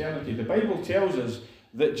time to eternity. The Bible tells us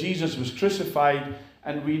that Jesus was crucified,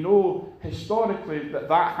 and we know historically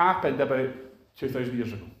that happened about 2,000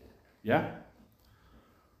 years ago. Yeah?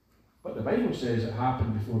 But the Bible says it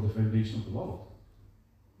happened before the foundation of the world.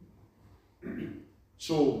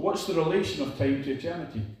 So what's the relation of time to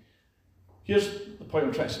eternity? Here's the point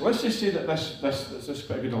I'm trying to say. Let's just say that this is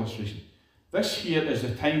quite a good illustration. This here is the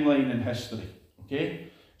timeline in history. Okay?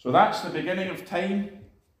 So that's the beginning of time.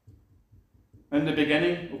 In the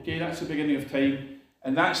beginning, okay, that's the beginning of time.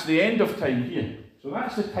 And that's the end of time here. So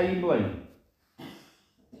that's the timeline.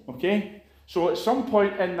 Okay? So at some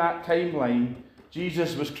point in that timeline,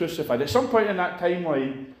 Jesus was crucified. At some point in that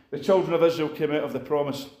timeline, the children of Israel came into the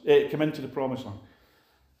promised land.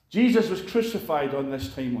 Jesus was crucified on this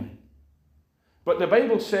timeline. But the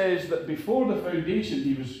Bible says that before the foundation,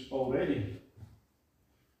 he was already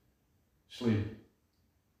slain.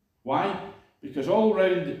 Why? Because all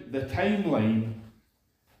around the timeline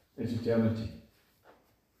is eternity.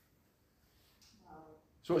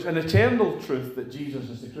 So it's an eternal truth that Jesus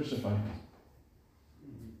is the crucified one.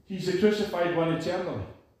 He's the crucified one eternally.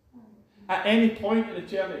 At any point in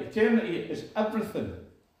eternity. Eternity is everything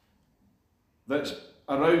that's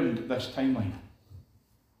around this timeline.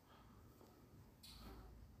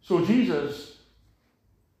 So Jesus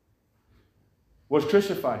was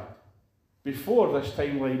crucified before this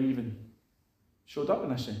timeline even showed up,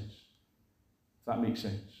 in a sense. If that makes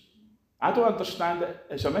sense. I don't understand it.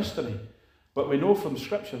 It's a mystery. But we know from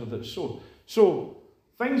Scripture that it's so. So,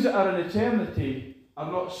 things that are in eternity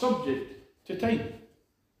are not subject to time.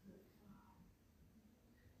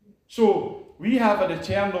 So, we have an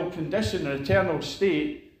eternal condition, an eternal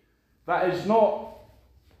state that is not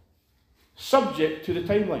subject to the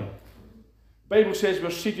timeline. The Bible says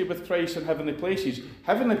we're seated with Christ in heavenly places.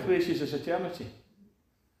 Heavenly places is eternity.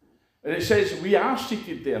 And it says we are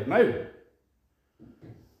seated there now.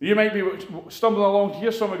 You might be stumbling along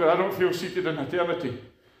here, someone going, I don't feel seated in eternity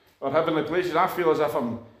or heavenly places. I feel as if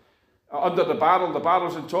I'm under the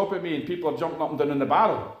barrel's on top of me and people are jumping up and down in the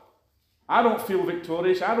barrel. I don't feel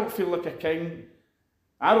victorious. I don't feel like a king.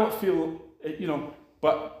 I don't feel,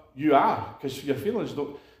 but you are, because your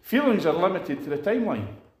feelings are limited to the timeline.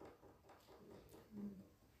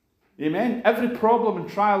 Amen? Every problem and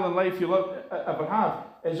trial in life you ever have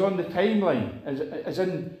is on the timeline, is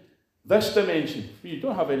in this dimension. You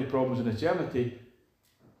don't have any problems in eternity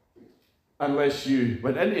unless you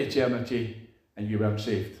went into eternity and you weren't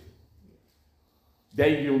saved.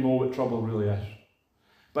 Then you'll know what trouble really is.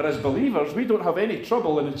 But as believers, we don't have any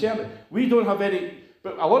trouble in eternity. We don't have any,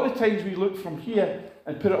 but a lot of times we look from here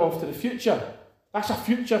and put it off to the future. That's a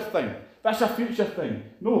future thing. That's a future thing.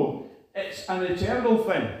 No, it's an eternal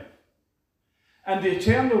thing. And the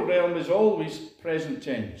eternal realm is always present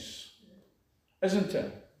tense, isn't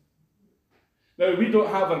it? Now, we don't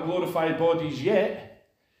have our glorified bodies yet,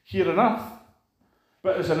 here on earth,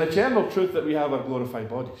 but it's an eternal truth that we have our glorified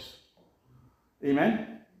bodies.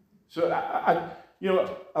 Amen? So, a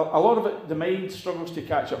lot of it, the mind struggles to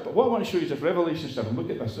catch up. But what I want to show you is Revelation 7. Look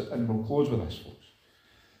at this, and we'll close with this, folks.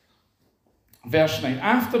 Verse 9.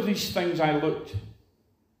 After these things I looked.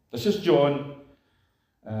 This is John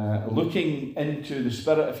looking into the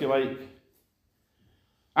Spirit, if you like.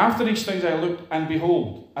 After these things I looked, and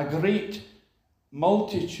behold, a great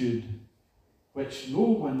multitude which no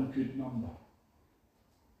one could number.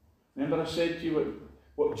 Remember I said to you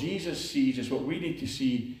what Jesus sees is what we need to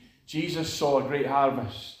see. Jesus saw a great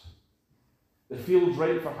harvest. The field's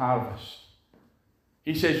ripe for harvest.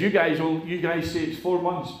 He says, you guys say it's 4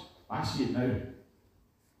 months. I see it now.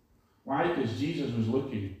 Why? Because Jesus was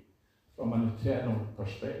looking from an eternal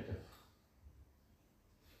perspective.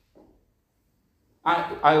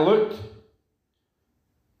 I looked,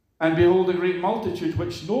 and behold, a great multitude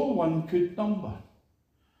which no one could number,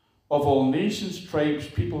 of all nations, tribes,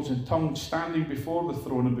 peoples, and tongues, standing before the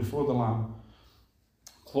throne and before the Lamb,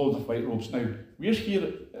 clothed with white robes. Now, we're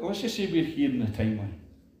here, let's just say we're here in the timeline.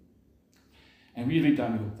 And we read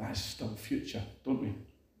that and go, that's still future, don't we?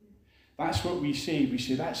 That's what we say. We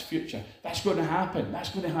say, that's future. That's going to happen.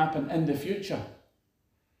 That's going to happen in the future.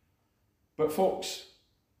 But folks,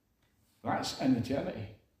 that's in eternity.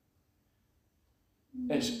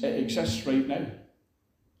 It exists right now,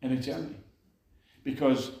 in eternity.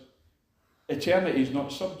 Because eternity is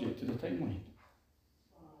not subject to the timeline.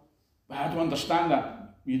 But I don't understand that.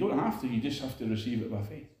 You don't have to, you just have to receive it by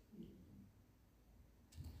faith.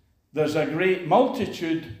 There's a great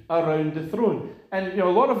multitude around the throne. And a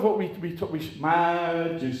lot of what we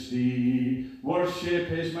majesty, worship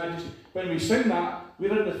his majesty. When we sing that,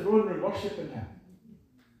 we're in the throne room worshipping him.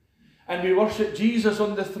 And we worship Jesus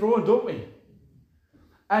on the throne, don't we?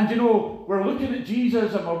 And we're looking at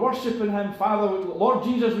Jesus and we're worshipping him. Father, Lord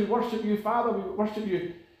Jesus, we worship you. Father, we worship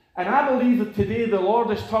you. And I believe that today the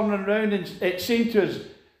Lord is turning around and saying to us,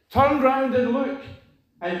 turn round and look,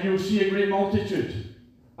 and you'll see a great multitude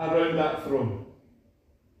around that throne.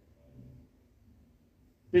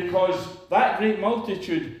 Because that great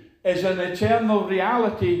multitude is an eternal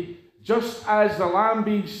reality, just as the Lamb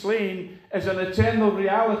being slain is an eternal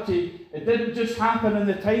reality. It didn't just happen in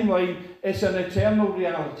the timeline, it's an eternal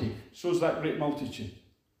reality. So is that great multitude.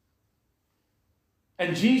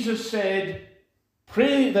 And Jesus said,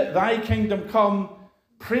 pray that thy kingdom come,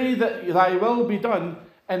 pray that thy will be done,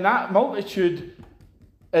 and that multitude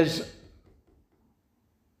is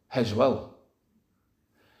his will.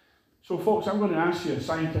 So folks, I'm going to ask you a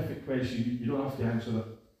scientific question. You don't have to answer it,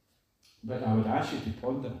 but I would ask you to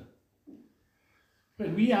ponder.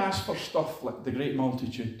 When we ask for stuff like the great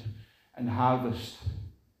multitude and harvest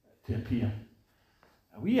to appear,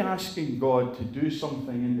 are we asking God to do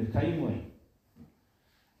something in the timeline,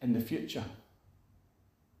 in the future,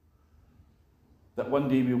 that one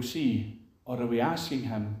day we'll see? Or are we asking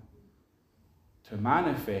him to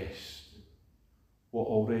manifest what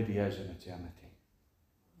already is in eternity?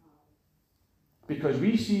 Because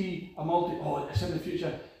we see a it's in the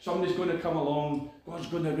future. Somebody's going to come along. God's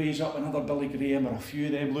going to raise up another Billy Graham or a few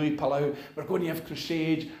of them, Louis Palau. We're going to have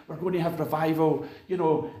crusades. We're going to have revival. And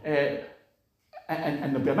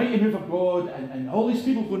there'll be a mighty move of God, and all these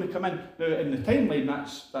people are going to come in. Now, in the timeline,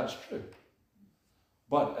 that's true.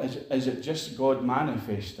 But is it just God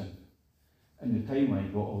manifesting in the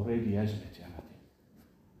timeline what already is in eternity?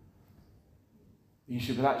 You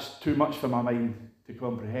say, well, that's too much for my mind to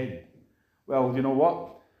comprehend. Well, you know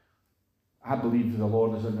what? I believe the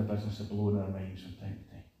Lord is in the business of blowing our minds from time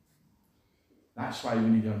to time. That's why we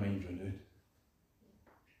need our minds renewed.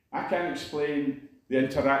 I can't explain the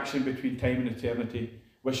interaction between time and eternity.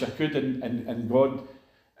 Wish I could, and God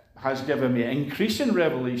has given me increasing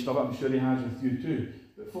revelation of it. I'm sure he has with you too.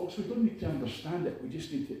 But folks, we don't need to understand it. We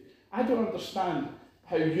just need to. I don't understand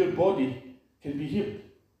how your body can be healed,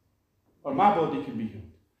 or my body can be healed.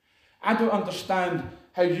 I don't understand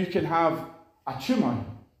how you can have a tumour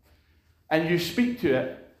and you speak to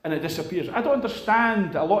it and it disappears. I don't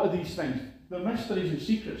understand a lot of these things. They're mysteries and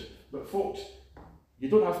secrets. But folks, you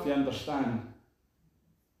don't have to understand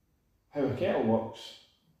how a kettle works.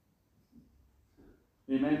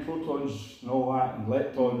 Amen, protons and all that, and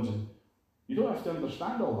leptons. And you don't have to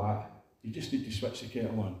understand all that. You just need to switch the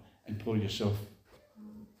kettle on and pour yourself.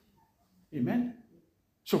 Amen.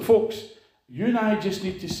 So folks, you and I just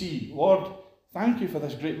need to see, Lord, thank you for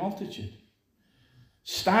this great multitude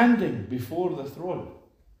standing before the throne.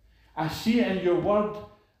 I see it in your word,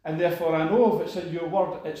 and therefore I know if it's in your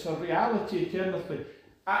word, it's a reality eternally.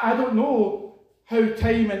 I don't know how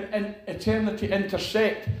time and eternity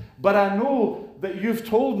intersect, but I know that you've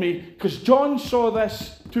told me, because John saw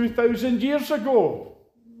this 2,000 years ago.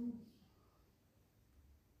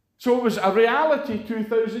 So it was a reality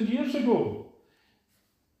 2,000 years ago.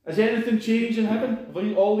 Has anything changed in heaven?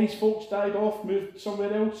 Have all these folks died off, moved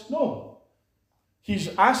somewhere else? No.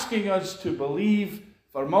 He's asking us to believe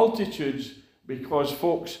for multitudes because,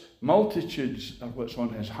 folks, multitudes are what's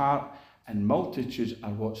on his heart and multitudes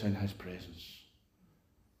are what's in his presence.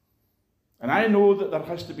 And I know that there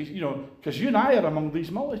has to be, because you and I are among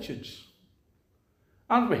these multitudes,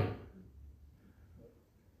 aren't we?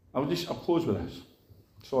 I'll close with this.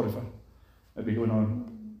 Sorry for maybe going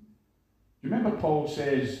on. Do you remember Paul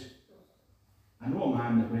says, I know a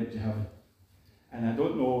man that went to heaven, and I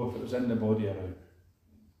don't know if it was in the body or out.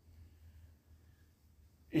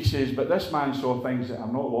 He says, but this man saw things that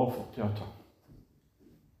are not lawful to utter.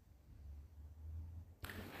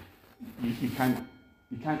 You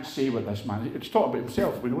can't say what this man, it's talking about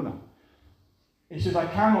himself, we know that. He says, I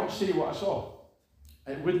cannot say what I saw.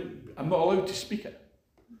 I'm not allowed to speak it.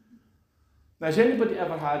 Now, has anybody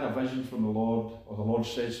ever had a vision from the Lord, or the Lord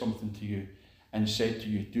said something to you and said to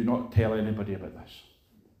you, do not tell anybody about this?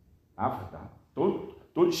 I've had that.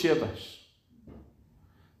 Don't share this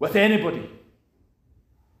with anybody.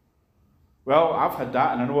 Well, I've had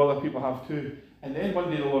that, and I know other people have too. And then one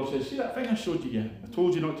day the Lord says, see that thing I showed you? I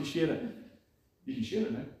told you not to share it. You can share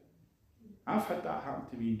it now. I've had that happen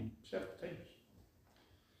to me several times.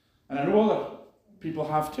 And I know other people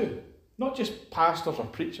have too. Not just pastors or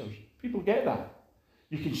preachers. People get that.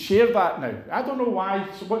 You can share that now. I don't know why,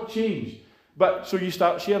 so what changed? But so you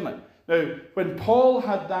start sharing it. Now, when Paul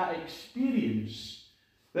had that experience,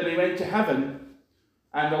 that he went to heaven,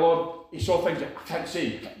 and the Lord, he saw things that I can't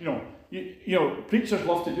say. You know, preachers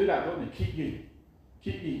love to do that, don't they?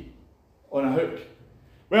 Keep you on a hook.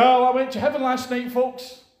 Well, I went to heaven last night,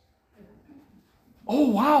 folks. Oh,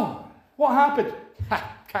 wow. What happened?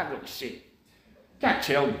 Can't really say. Can't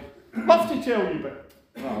tell you. Love to tell you, but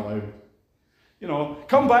not allowed. You know,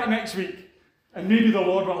 come back next week, and maybe the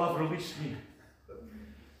Lord will have released me.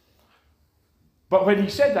 But when he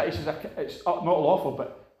said that, he says, it's not lawful,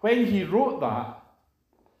 but when he wrote that,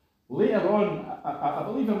 later on, I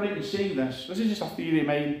believe I'm right in saying this. This is just a theory of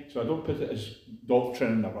mine, so I don't put it as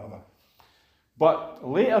doctrine or whatever. But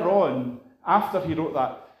later on, after he wrote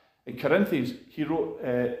that in Corinthians, he wrote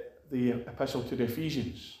the epistle to the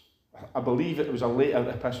Ephesians. I believe it was a later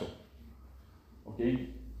epistle. Okay?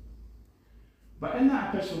 But in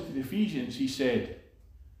that epistle to the Ephesians, he said,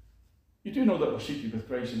 you do know that we're seated with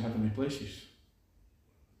Christ in heavenly places.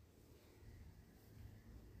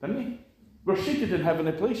 Didn't he? We're seated in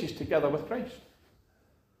heavenly places together with Christ.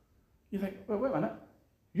 You think, well, wait a minute.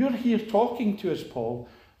 You're here talking to us, Paul,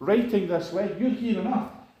 writing this way. You're here on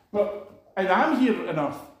earth. And I'm here on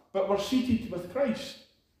earth, but we're seated with Christ.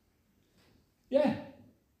 Yeah.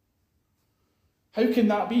 How can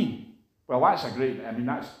that be? Well, that's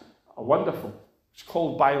that's a wonderful. It's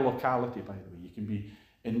called bilocality, by the way. You can be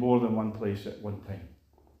in more than one place at one time.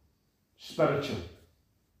 Spiritually.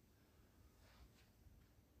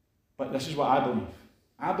 But this is what I believe.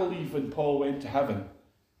 I believe when Paul went to heaven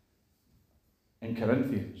in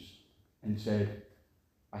Corinthians and said,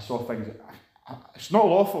 I saw things, it's not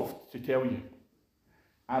lawful to tell you.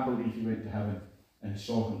 I believe he went to heaven and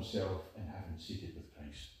saw himself in heaven seated with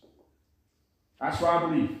Christ. That's what I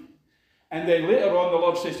believe. And then later on the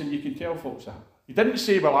Lord says to him, you can tell folks that. He didn't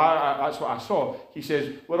say, well, that's what I saw. He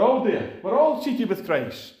says, we're all there. We're all seated with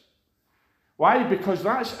Christ. Why? Because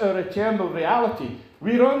that's our eternal reality.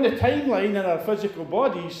 We're on the timeline in our physical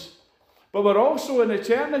bodies, but we're also in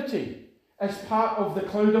eternity as part of the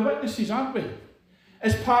cloud of witnesses, aren't we?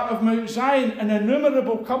 As part of Mount Zion, an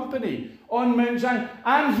innumerable company on Mount Zion.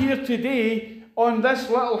 I'm here today on this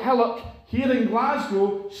little hillock here in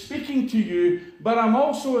Glasgow speaking to you, but I'm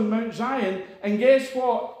also in Mount Zion, and guess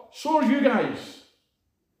what? So are you guys.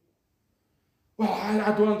 Well,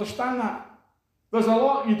 I don't understand that. There's a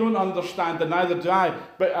lot you don't understand, and neither do I.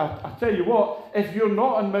 But I tell you what, if you're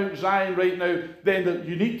not on Mount Zion right now, then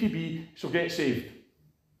you need to be, so get saved.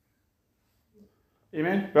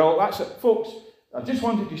 Amen? Well, that's it. Folks, I just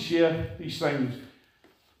wanted to share these things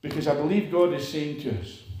because I believe God is saying to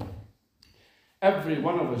us, every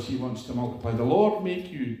one of us, he wants to multiply. The Lord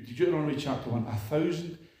make you, Deuteronomy chapter 1,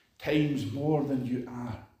 1,000 times more than you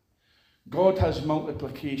are. God has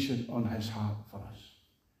multiplication on his heart for us.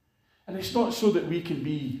 And it's not so that we can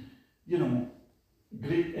be, great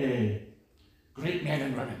men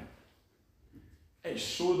and women. It's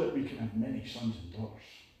so that we can have many sons and daughters.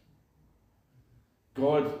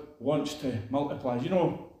 God wants to multiply.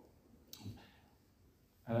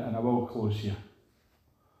 And I will close here.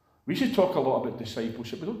 We should talk a lot about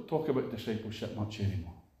discipleship. We don't talk about discipleship much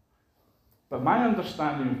anymore. But my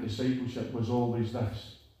understanding of discipleship was always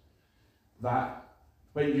this, that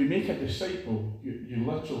when you make a disciple, you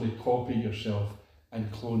literally copy yourself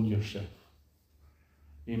and clone yourself.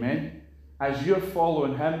 Amen? As you're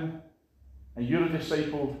following him and you're a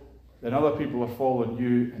disciple, then other people are following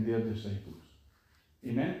you and they're disciples.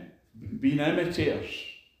 Amen? Being imitators,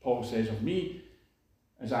 Paul says, of me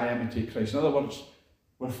as I imitate Christ. In other words,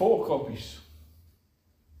 we're photocopies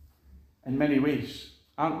in many ways,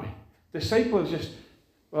 aren't we? Disciple is just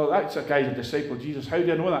Well, that's a guy's a disciple of Jesus. How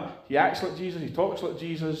do I know that? He acts like Jesus, he talks like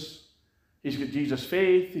Jesus, he's got Jesus'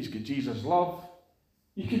 faith, he's got Jesus' love.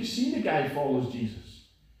 You can see the guy follows Jesus.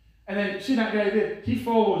 And then see that guy there, he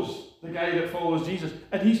follows the guy that follows Jesus,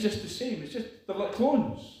 and he's just the same. It's just, they're like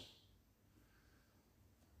clones.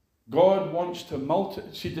 God wants to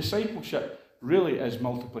see, discipleship really is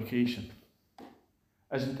multiplication,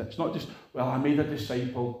 isn't it? It's not just, well, I made a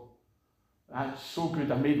disciple. That's so good.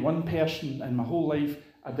 I made one person in my whole life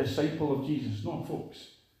a disciple of Jesus. No, folks.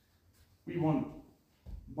 We want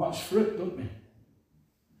much fruit, don't we?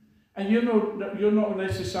 And you're not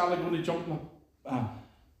necessarily going to jump on a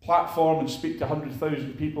platform and speak to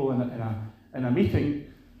 100,000 people in a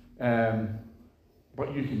meeting,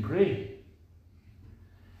 but you can pray.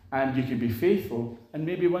 And you can be faithful, and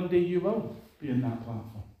maybe one day you will be in that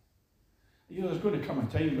platform. There's going to come a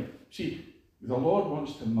time, but see, the Lord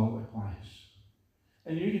wants to multiply us.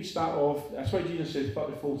 And you can start off, that's why Jesus says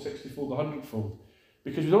 30-fold, 60-fold, 100-fold.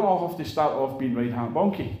 Because we don't all have to start off being right-hand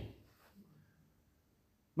bonky.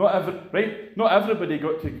 Not everybody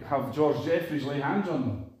got to have George Jeffreys lay hands on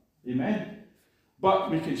them. Amen?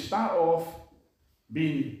 But we can start off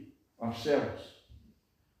being ourselves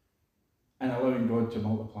and allowing God to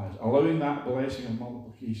multiply us. Allowing that blessing of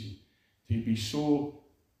multiplication to be so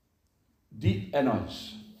deep in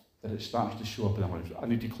us that it starts to show up in our lives. I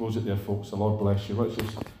need to close it there, folks. The Lord bless you. Let's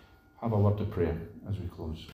just have a word of prayer as we close.